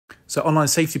So online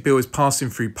safety bill is passing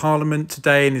through Parliament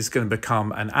today and is going to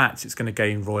become an act. It's going to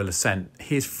gain royal assent.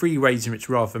 Here's 3 ways in which,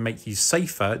 rather than make you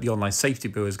safer, the online safety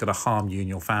bill is going to harm you and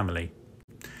your family.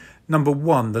 Number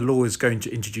 1, the law is going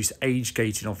to introduce age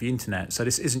gating of the internet. So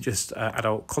this isn't just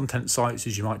adult content sites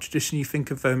as you might traditionally think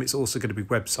of them. It's also going to be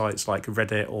websites like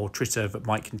Reddit or Twitter that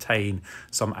might contain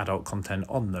some adult content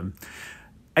on them.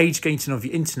 Age gating of the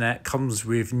internet comes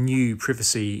with new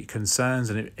privacy concerns,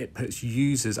 and it puts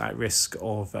users at risk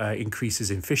of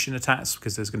increases in phishing attacks,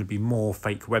 because there's going to be more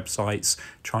fake websites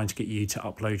trying to get you to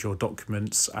upload your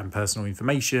documents and personal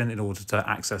information in order to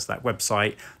access that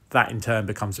website. That in turn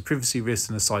becomes a privacy risk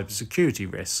and a cybersecurity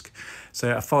risk.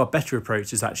 So a far better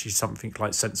approach is actually something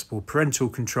like sensible parental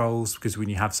controls, because when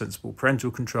you have sensible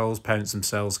parental controls, parents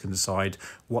themselves can decide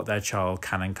what their child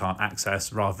can and can't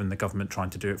access, rather than the government trying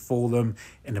to do it for them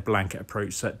in a blanket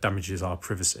approach that damages our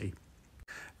privacy.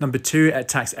 Number 2, it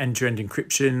attacks end-to-end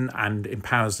encryption and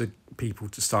empowers the people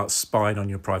to start spying on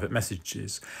your private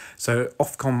messages. So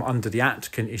Ofcom under the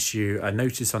Act can issue a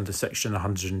notice under section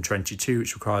 122,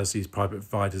 which requires these private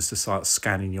providers to start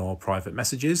scanning your private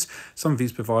messages. Some of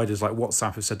these providers, like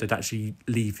WhatsApp, have said they'd actually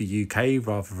leave the UK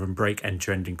rather than break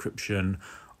end-to-end encryption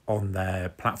on their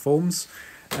platforms.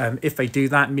 If they do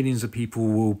that, millions of people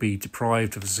will be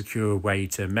deprived of a secure way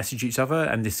to message each other,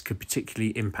 and this could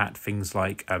particularly impact things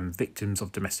like victims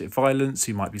of domestic violence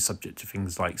who might be subject to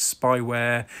things like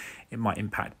spyware. It might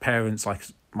impact parents like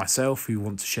myself who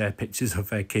want to share pictures of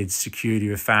their kids securely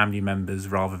with family members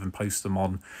rather than post them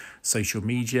on social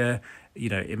media. You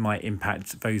know, it might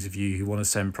impact those of you who want to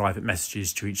send private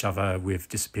messages to each other with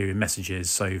disappearing messages,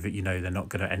 so that you know they're not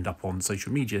going to end up on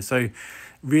social media. So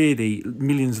really,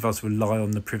 millions of us rely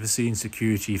on the privacy and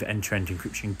security that end-to-end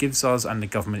encryption gives us, and the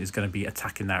government is going to be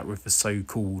attacking that with the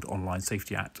so-called Online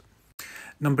Safety Act.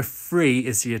 Number 3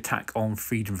 is the attack on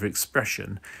freedom of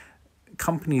expression.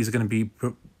 Companies are going to be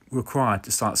required to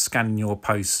start scanning your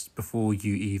posts before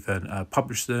you even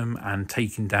publish them, and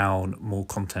taking down more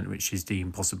content which is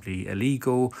deemed possibly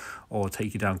illegal, or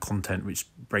taking down content which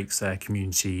breaks their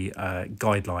community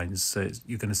guidelines. So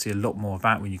you're going to see a lot more of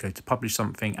that when you go to publish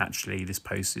something. Actually, this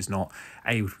post is not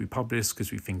able to be published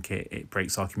because we think it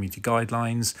breaks our community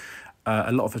guidelines.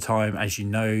 A lot of the time, as you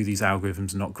know, these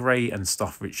algorithms are not great, and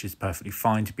stuff which is perfectly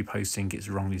fine to be posting gets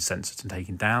wrongly censored and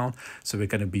taken down. So we're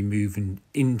going to be moving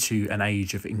into an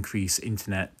age of increased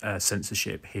internet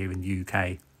censorship here in the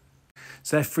UK.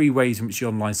 So there are 3 ways in which the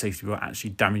online safety bill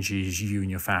actually damages you and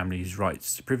your family's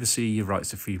rights to privacy, your rights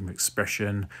to freedom of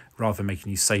expression. Rather than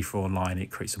making you safer online,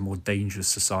 it creates a more dangerous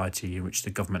society in which the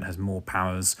government has more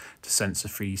powers to censor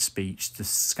free speech, to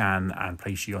scan and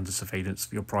place you under surveillance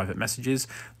for your private messages.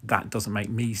 That doesn't make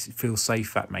me feel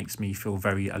safe. That makes me feel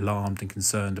very alarmed and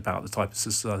concerned about the type of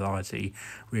society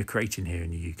we're creating here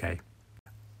in the UK.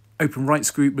 Open Rights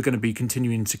Group, we're going to be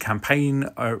continuing to campaign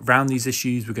around these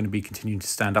issues. We're going to be continuing to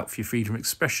stand up for your freedom of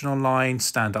expression online,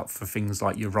 stand up for things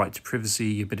like your right to privacy,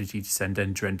 your ability to send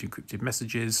end-to-end encrypted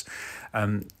messages.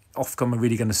 Ofcom are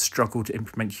really going to struggle to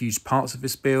implement huge parts of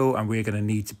this bill, and we're going to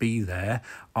need to be there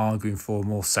arguing for a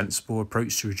more sensible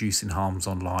approach to reducing harms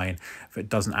online that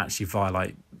doesn't actually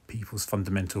violate people's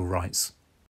fundamental rights.